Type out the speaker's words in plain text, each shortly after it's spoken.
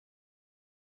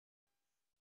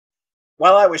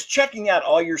While I was checking out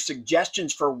all your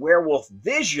suggestions for werewolf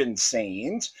vision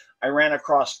scenes, I ran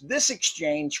across this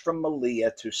exchange from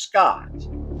Malia to Scott.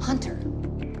 Hunter?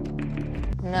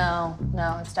 No,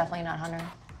 it's definitely not Hunter.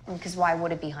 Because why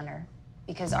would it be Hunter?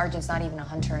 Because Argent's not even a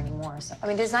hunter anymore. So, I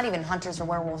mean, there's not even hunters or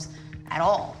werewolves at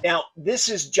all. Now, this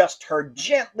is just her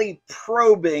gently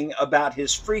probing about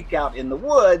his freak out in the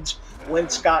woods when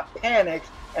Scott panicked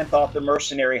and thought the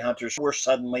mercenary hunters were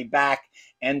suddenly back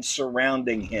and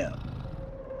surrounding him.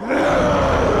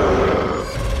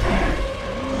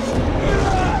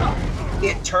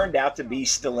 It turned out to be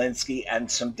Stilinski and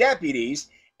some deputies,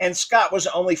 and Scott was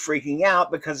only freaking out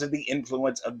because of the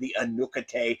influence of the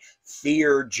Anukate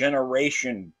fear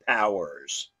generation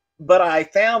powers. But I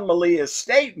found Malia's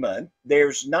statement,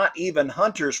 there's not even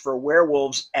hunters for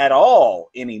werewolves at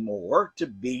all anymore, to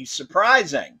be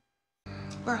surprising.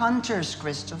 We're hunters,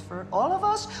 Christopher. All of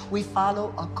us, we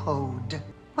follow a code.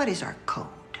 What is our code?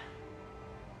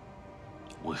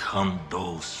 We hunt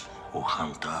those who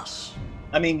hunt us.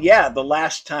 I mean, yeah, the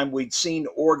last time we'd seen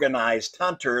organized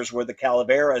hunters were the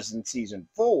Calaveras in season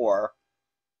 4,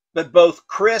 but both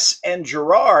Chris and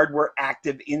Gerard were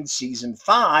active in season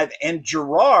 5, and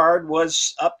Gerard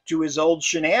was up to his old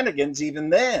shenanigans even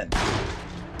then.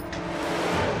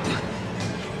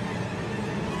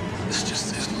 This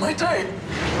just isn't my type.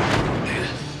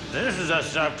 This is a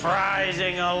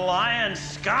surprising alliance,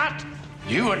 Scott.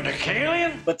 You and the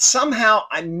Kalian? But somehow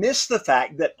I missed the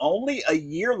fact that only a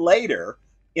year later,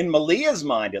 in Malia's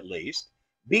mind at least,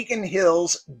 Beacon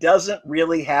Hills doesn't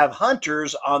really have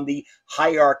hunters on the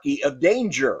hierarchy of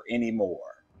danger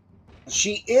anymore.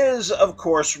 She is, of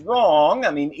course, wrong. I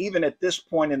mean, even at this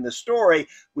point in the story,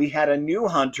 we had a new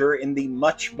hunter in the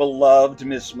much beloved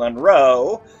Miss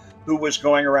Monroe, who was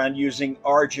going around using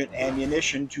Argent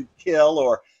ammunition to kill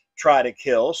or try to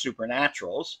kill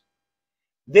supernaturals.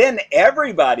 Then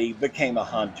everybody became a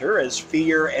hunter as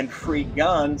fear and free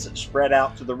guns spread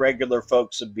out to the regular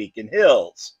folks of Beacon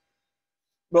Hills.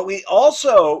 But we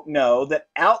also know that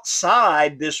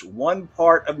outside this one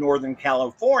part of Northern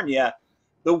California,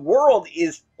 the world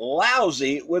is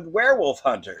lousy with werewolf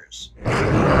hunters.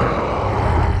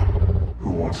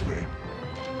 Who wants me?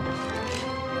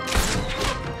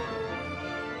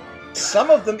 Some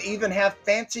of them even have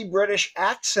fancy British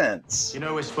accents. You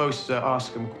know we're supposed to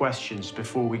ask them questions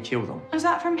before we kill them. Is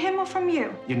that from him or from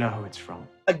you? You know who it's from.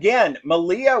 Again,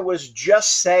 Malia was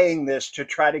just saying this to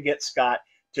try to get Scott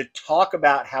to talk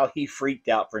about how he freaked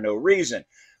out for no reason.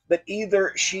 But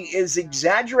either she is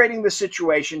exaggerating the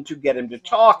situation to get him to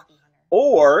talk,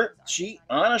 or she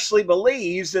honestly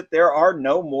believes that there are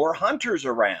no more hunters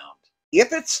around.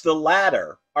 If it's the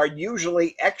latter, our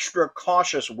usually extra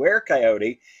cautious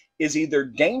were-coyote is either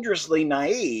dangerously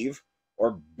naive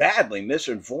or badly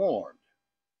misinformed.